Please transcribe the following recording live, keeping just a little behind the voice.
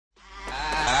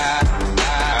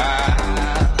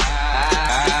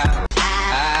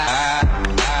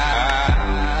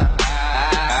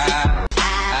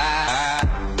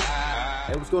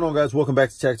going on, guys? Welcome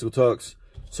back to Tactical Talks.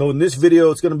 So in this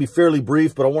video, it's going to be fairly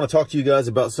brief, but I want to talk to you guys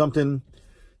about something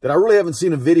that I really haven't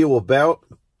seen a video about,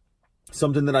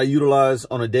 something that I utilize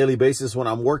on a daily basis when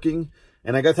I'm working.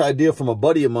 And I got the idea from a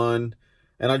buddy of mine,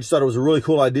 and I just thought it was a really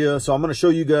cool idea. So I'm going to show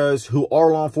you guys who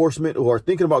are law enforcement, who are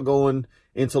thinking about going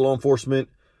into law enforcement,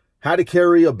 how to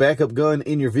carry a backup gun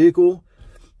in your vehicle.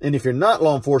 And if you're not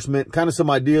law enforcement, kind of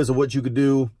some ideas of what you could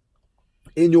do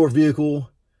in your vehicle,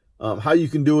 how you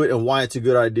can do it, and why it's a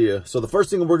good idea. So the first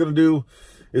thing we're going to do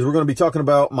is we're going to be talking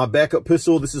about my backup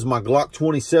pistol. This is my Glock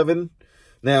 27.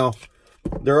 Now,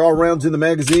 there are rounds in the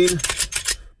magazine,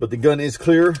 but the gun is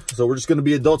clear. So we're just going to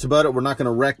be adults about it. We're not going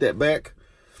to rack that back.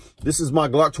 This is my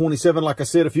Glock 27. Like I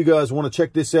said, if you guys want to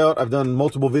check this out, I've done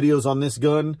multiple videos on this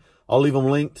gun. I'll leave them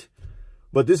linked.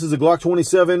 But this is a Glock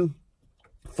 27,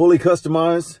 fully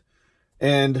customized.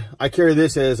 And I carry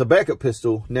this as a backup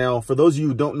pistol. Now, for those of you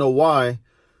who don't know why,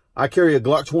 I carry a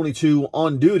Glock 22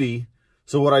 on duty.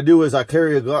 So what I do is I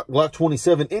carry a Glock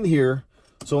 27 in here.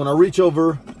 So when I reach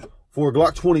over for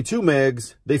Glock 22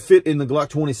 mags, they fit in the Glock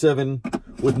 27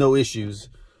 with no issues.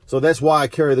 So that's why I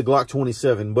carry the Glock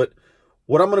 27. But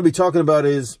what I'm going to be talking about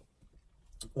is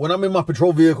when I'm in my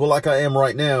patrol vehicle like I am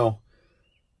right now,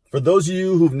 for those of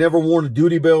you who've never worn a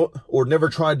duty belt or never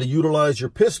tried to utilize your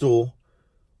pistol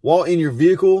while in your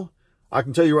vehicle, I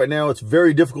can tell you right now, it's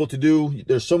very difficult to do.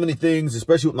 There's so many things,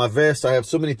 especially with my vest. I have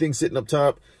so many things sitting up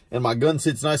top, and my gun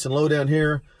sits nice and low down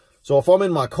here. So if I'm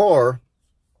in my car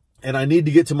and I need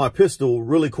to get to my pistol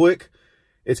really quick,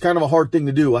 it's kind of a hard thing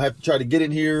to do. I have to try to get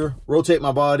in here, rotate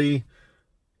my body.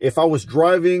 If I was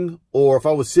driving or if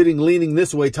I was sitting leaning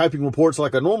this way, typing reports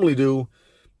like I normally do,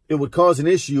 it would cause an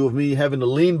issue of me having to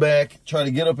lean back, try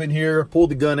to get up in here, pull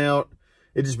the gun out.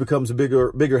 It just becomes a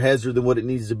bigger hazard than what it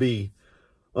needs to be.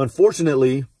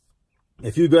 Unfortunately,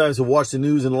 if you guys have watched the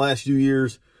news in the last few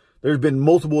years, there's been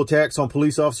multiple attacks on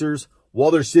police officers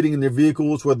while they're sitting in their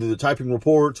vehicles, whether they're typing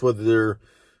reports, whether they're,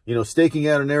 staking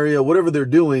out an area, whatever they're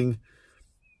doing.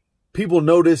 People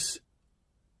notice,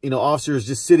 officers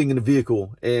just sitting in the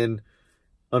vehicle. And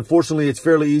unfortunately, it's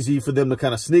fairly easy for them to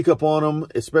kind of sneak up on them,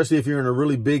 especially if you're in a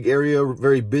really big area,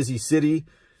 very busy city.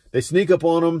 They sneak up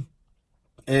on them,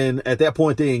 and at that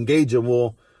point, they engage them.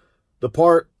 Well, the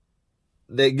part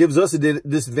that gives us a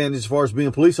disadvantage as far as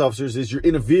being police officers is you're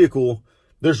in a vehicle,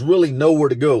 there's really nowhere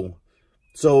to go.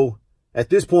 So at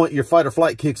this point, your fight or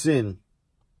flight kicks in.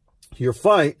 Your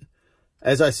fight,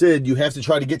 as I said, you have to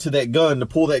try to get to that gun, to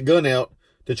pull that gun out,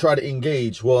 to try to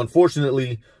engage. Well,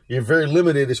 unfortunately, you're very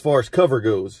limited as far as cover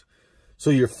goes.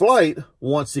 So your flight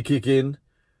wants to kick in.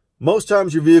 Most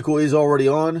times your vehicle is already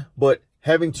on, but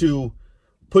having to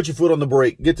put your foot on the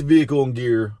brake, get the vehicle in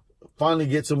gear, finally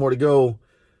get somewhere to go.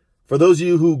 For those of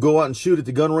you who go out and shoot at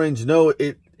the gun range, know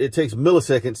it takes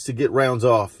milliseconds to get rounds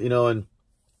off, and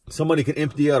somebody can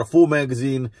empty out a full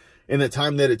magazine in the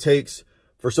time that it takes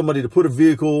for somebody to put a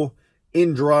vehicle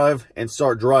in drive and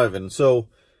start driving. So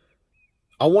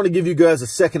I want to give you guys a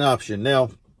second option. Now,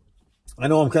 I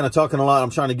know I'm kind of talking a lot. I'm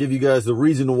trying to give you guys the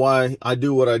reason why I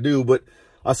do what I do, but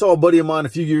I saw a buddy of mine a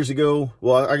few years ago.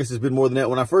 Well, I guess it's been more than that.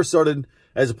 When I first started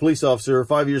as a police officer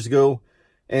 5 years ago,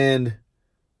 and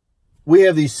we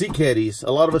have these seat caddies. A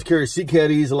lot of us carry seat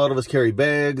caddies. A lot of us carry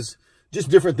bags,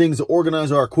 just different things to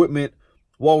organize our equipment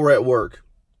while we're at work.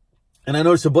 And I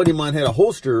noticed a buddy of mine had a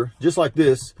holster just like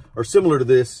this, or similar to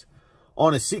this,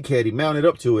 on a seat caddy mounted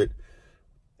up to it.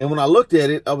 And when I looked at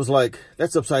it, I was like,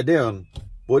 that's upside down.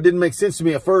 Well, it didn't make sense to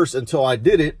me at first until I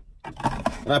did it.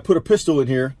 And I put a pistol in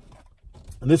here.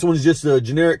 And this one's just a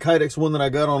generic Kydex one that I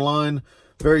got online.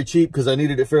 Very cheap because I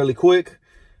needed it fairly quick.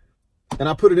 And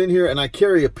I put it in here, and I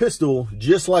carry a pistol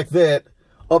just like that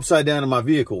upside down in my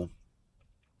vehicle.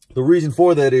 The reason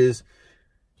for that is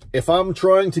if I'm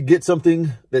trying to get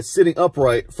something that's sitting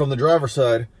upright from the driver's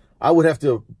side, I would have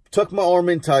to tuck my arm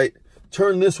in tight,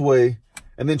 turn this way,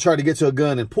 and then try to get to a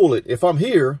gun and pull it. If I'm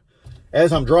here,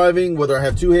 as I'm driving, whether I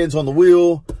have two hands on the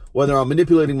wheel, whether I'm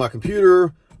manipulating my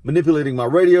computer, manipulating my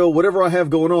radio, whatever I have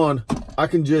going on, I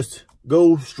can just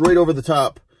go straight over the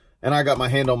top, and I got my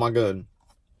hand on my gun.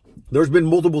 There's been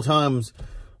multiple times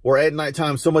where at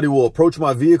nighttime somebody will approach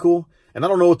my vehicle and I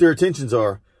don't know what their intentions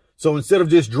are. So instead of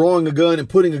just drawing a gun and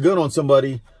putting a gun on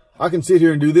somebody, I can sit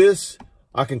here and do this.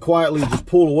 I can quietly just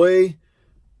pull away,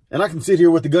 and I can sit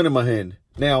here with the gun in my hand.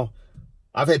 Now,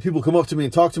 I've had people come up to me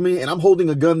and talk to me, and I'm holding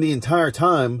a gun the entire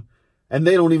time, and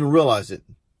they don't even realize it.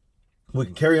 We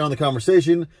can carry on the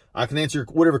conversation. I can answer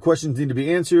whatever questions need to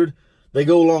be answered. They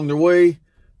go along their way.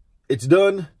 It's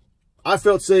done. I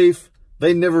felt safe.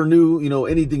 They never knew,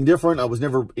 anything different. I was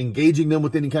never engaging them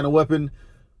with any kind of weapon,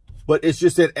 but it's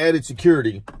just that added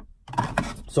security.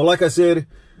 So like I said,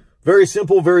 Very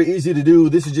simple, very easy to do.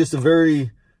 This is just a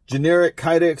very generic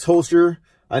Kydex holster.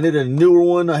 I needed a newer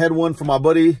one. I had one for my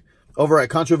buddy over at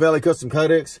Contra Valley Custom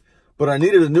Kydex, but I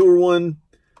needed a newer one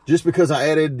just because I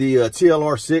added the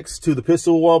TLR6 to the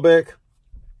pistol a while back.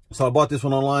 So I bought this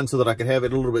one online so that I could have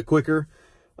it a little bit quicker.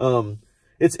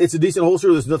 It's a decent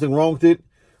holster. There's nothing wrong with it.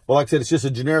 Well, like I said, it's just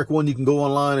a generic one. You can go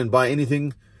online and buy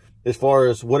anything as far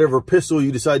as whatever pistol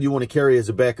you decide you want to carry as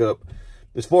a backup.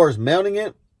 As far as mounting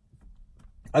it,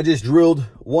 I just drilled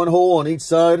one hole on each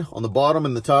side, on the bottom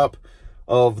and the top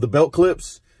of the belt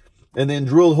clips, and then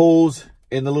drilled holes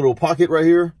in the little pocket right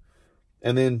here,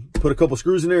 and then put a couple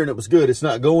screws in there, and it was good. It's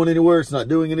not going anywhere. It's not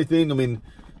doing anything. I mean,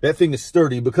 that thing is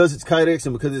sturdy. Because it's Kydex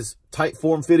and because it's tight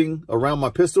form fitting around my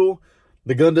pistol,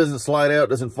 the gun doesn't slide out,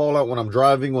 doesn't fall out when I'm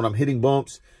driving, when I'm hitting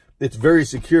bumps. It's very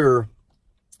secure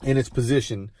in its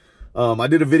position. I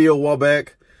did a video a while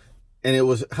back, and it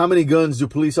was how many guns do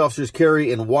police officers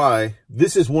carry and why.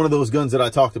 This is one of those guns that I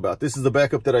talked about. This is the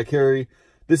backup that I carry.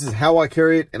 This is how I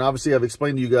carry it, and obviously I've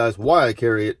explained to you guys why I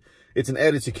carry it. It's an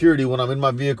added security when I'm in my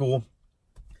vehicle.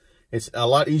 It's a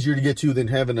lot easier to get to than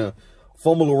having to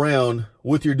fumble around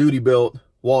with your duty belt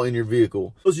while in your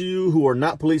vehicle. Those of you who are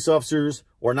not police officers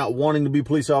or not wanting to be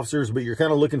police officers, but you're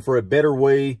kind of looking for a better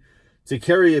way to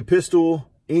carry a pistol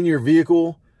in your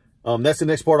vehicle, that's the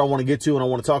next part I want to get to and I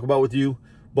want to talk about with you.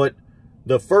 But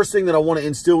the first thing that I want to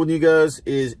instill with you guys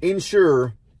is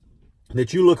ensure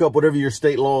that you look up whatever your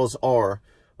state laws are,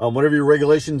 whatever your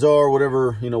regulations are,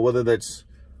 whatever, you know, whether that's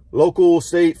local,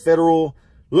 state, federal.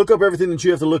 Look up everything that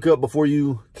you have to look up before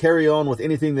you carry on with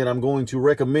anything that I'm going to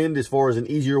recommend as far as an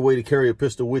easier way to carry a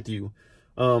pistol with you.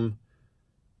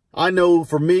 I know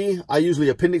for me, I usually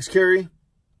appendix carry.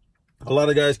 A lot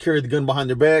of guys carry the gun behind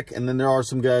their back, and then there are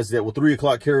some guys that will 3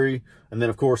 o'clock carry, and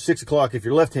then of course 6 o'clock if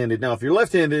you're left-handed. Now, if you're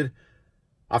left-handed,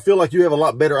 I feel like you have a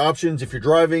lot better options. If you're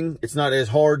driving, it's not as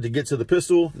hard to get to the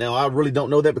pistol. Now, I really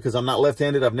don't know that because I'm not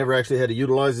left-handed. I've never actually had to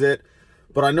utilize that.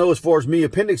 But I know as far as me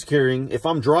appendix carrying, if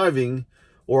I'm driving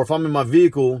or if I'm in my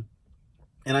vehicle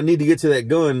and I need to get to that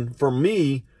gun, for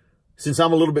me, since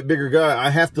I'm a little bit bigger guy,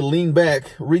 I have to lean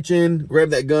back, reach in,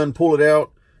 grab that gun, pull it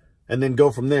out, and then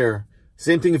go from there.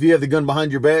 Same thing if you have the gun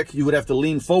behind your back. You would have to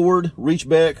lean forward, reach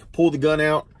back, pull the gun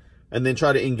out, and then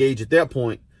try to engage at that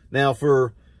point. Now,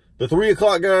 for the 3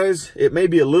 o'clock guys, it may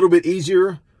be a little bit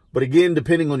easier, but again,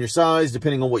 depending on your size,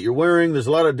 depending on what you're wearing, there's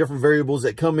a lot of different variables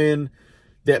that come in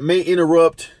that may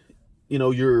interrupt, you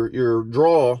know, your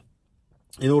draw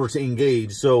in order to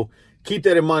engage. So keep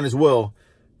that in mind as well.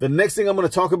 The next thing I'm going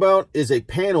to talk about is a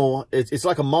panel. It's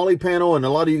like a MOLLE panel, and a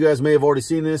lot of you guys may have already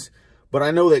seen this, but I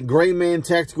know that Gray Man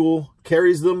Tactical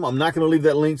carries them. I'm not going to leave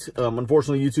that linked.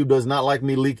 Unfortunately, YouTube does not like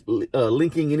me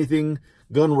linking anything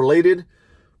gun related.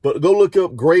 But go look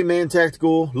up Gray Man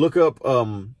Tactical. Look up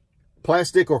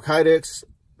plastic or Kydex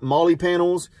MOLLE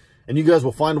panels, and you guys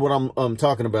will find what I'm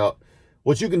talking about.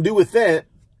 What you can do with that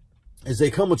is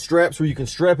they come with straps where you can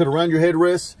strap it around your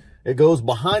headrest. It goes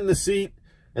behind the seat,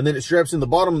 and then it straps in the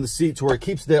bottom of the seat to where it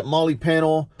keeps that MOLLE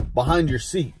panel behind your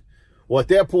seat. Well, at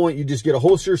that point, you just get a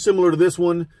holster similar to this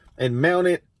one and mount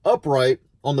it upright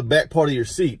on the back part of your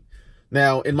seat.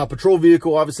 Now, in my patrol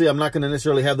vehicle, obviously, I'm not going to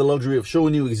necessarily have the luxury of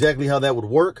showing you exactly how that would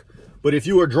work. But if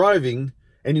you are driving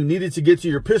and you needed to get to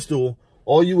your pistol,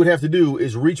 all you would have to do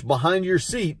is reach behind your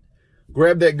seat,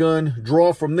 grab that gun,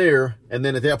 draw from there, and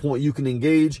then at that point, you can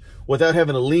engage without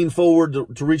having to lean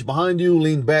forward to reach behind you,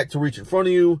 lean back to reach in front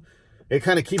of you. It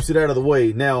kind of keeps it out of the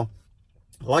way. Now,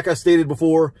 like I stated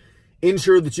before,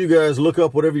 ensure that you guys look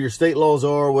up whatever your state laws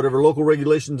are, whatever local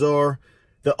regulations are.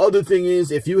 The other thing is,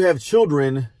 if you have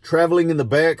children traveling in the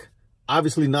back,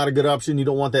 obviously not a good option. You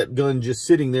don't want that gun just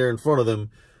sitting there in front of them.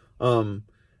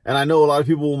 And I know a lot of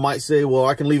people might say, well,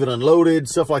 I can leave it unloaded,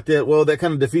 stuff like that. Well, that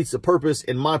kind of defeats the purpose,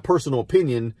 in my personal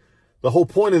opinion. The whole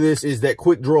point of this is that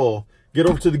quick draw. Get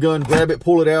over to the gun, grab it,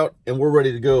 pull it out, and we're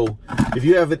ready to go. If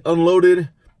you have it unloaded,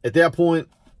 at that point,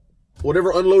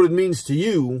 whatever unloaded means to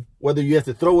you, whether you have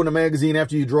to throw in a magazine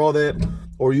after you draw that,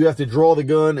 or you have to draw the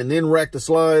gun and then rack the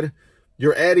slide,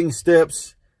 you're adding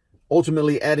steps,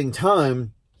 ultimately adding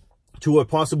time to a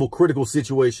possible critical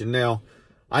situation. Now,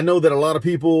 I know that a lot of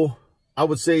people, I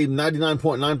would say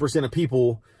 99.9% of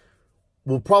people,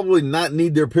 will probably not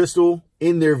need their pistol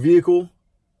in their vehicle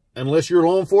unless you're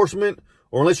law enforcement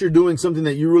or unless you're doing something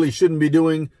that you really shouldn't be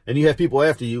doing and you have people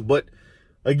after you. But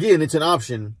again, it's an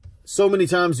option. So many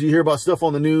times you hear about stuff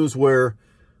on the news where,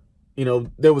 you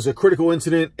know, there was a critical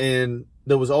incident and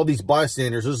there was all these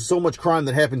bystanders. There's so much crime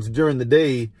that happens during the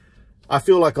day. I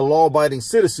feel like a law-abiding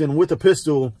citizen with a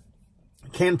pistol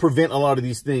can prevent a lot of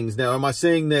these things. Now, am I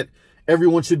saying that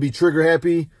everyone should be trigger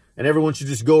happy and everyone should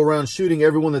just go around shooting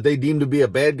everyone that they deem to be a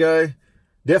bad guy?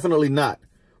 Definitely not.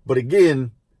 But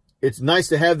again, it's nice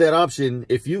to have that option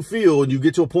if you feel and you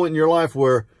get to a point in your life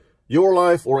where your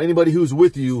life or anybody who's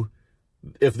with you,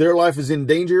 if their life is in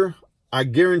danger, I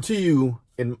guarantee you,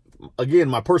 and again,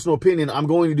 my personal opinion, I'm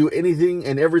going to do anything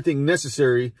and everything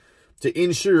necessary to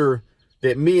ensure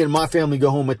that me and my family go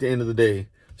home at the end of the day.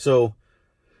 So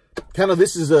kind of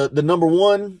this is the number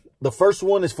one, the first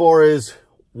one as far as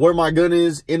where my gun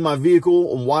is in my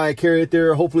vehicle and why I carry it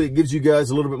there. Hopefully it gives you guys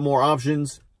a little bit more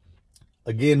options.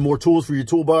 Again, more tools for your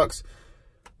toolbox.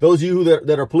 Those of you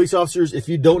that are police officers, if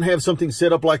you don't have something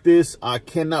set up like this, I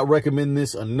cannot recommend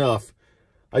this enough.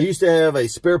 I used to have a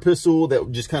spare pistol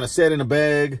that just kind of sat in a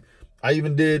bag. I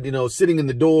even did, you know, sitting in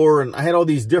the door, and I had all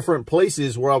these different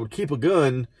places where I would keep a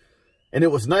gun. And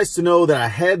it was nice to know that I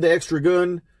had the extra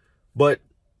gun, but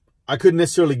I couldn't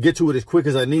necessarily get to it as quick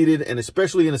as I needed. And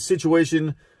especially in a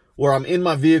situation where I'm in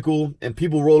my vehicle and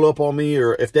people roll up on me,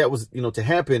 or if that was, you know, to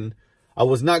happen, I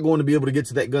was not going to be able to get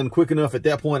to that gun quick enough. At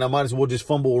that point, I might as well just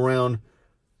fumble around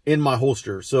in my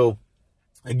holster. So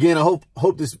again, I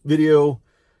hope this video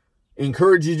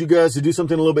encourages you guys to do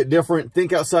something a little bit different.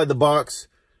 Think outside the box.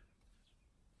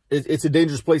 It's a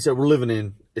dangerous place that we're living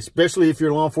in, especially if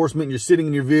you're law enforcement and you're sitting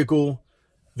in your vehicle.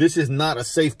 This is not a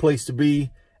safe place to be,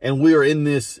 and we are in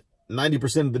this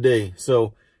 90% of the day.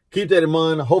 So keep that in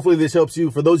mind. Hopefully this helps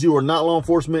you. For those of you who are not law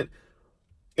enforcement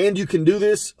and you can do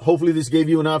this, hopefully this gave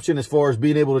you an option as far as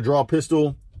being able to draw a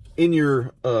pistol in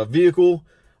your vehicle.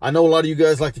 I know a lot of you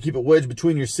guys like to keep it wedged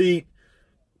between your seat.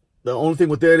 The only thing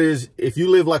with that is if you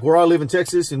live like where I live in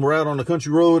Texas and we're out on a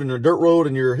country road and a dirt road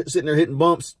and you're sitting there hitting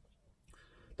bumps,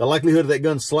 the likelihood of that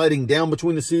gun sliding down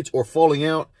between the seats or falling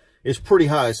out is pretty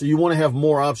high. So you want to have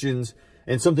more options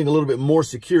and something a little bit more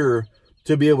secure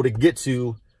to be able to get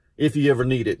to if you ever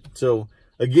need it. So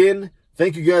again,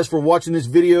 thank you guys for watching this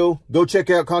video. Go check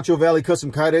out Concho Valley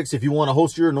Custom Kydex if you want a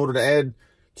holster in order to add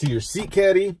to your seat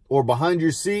caddy or behind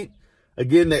your seat.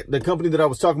 Again, the company that I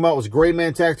was talking about was Gray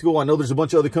Man Tactical. I know there's a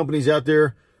bunch of other companies out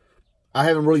there. I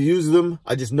haven't really used them.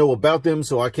 I just know about them,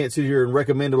 so I can't sit here and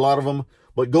recommend a lot of them.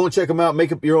 But go and check them out,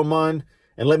 make up your own mind,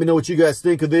 and let me know what you guys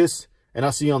think of this, and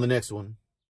I'll see you on the next one.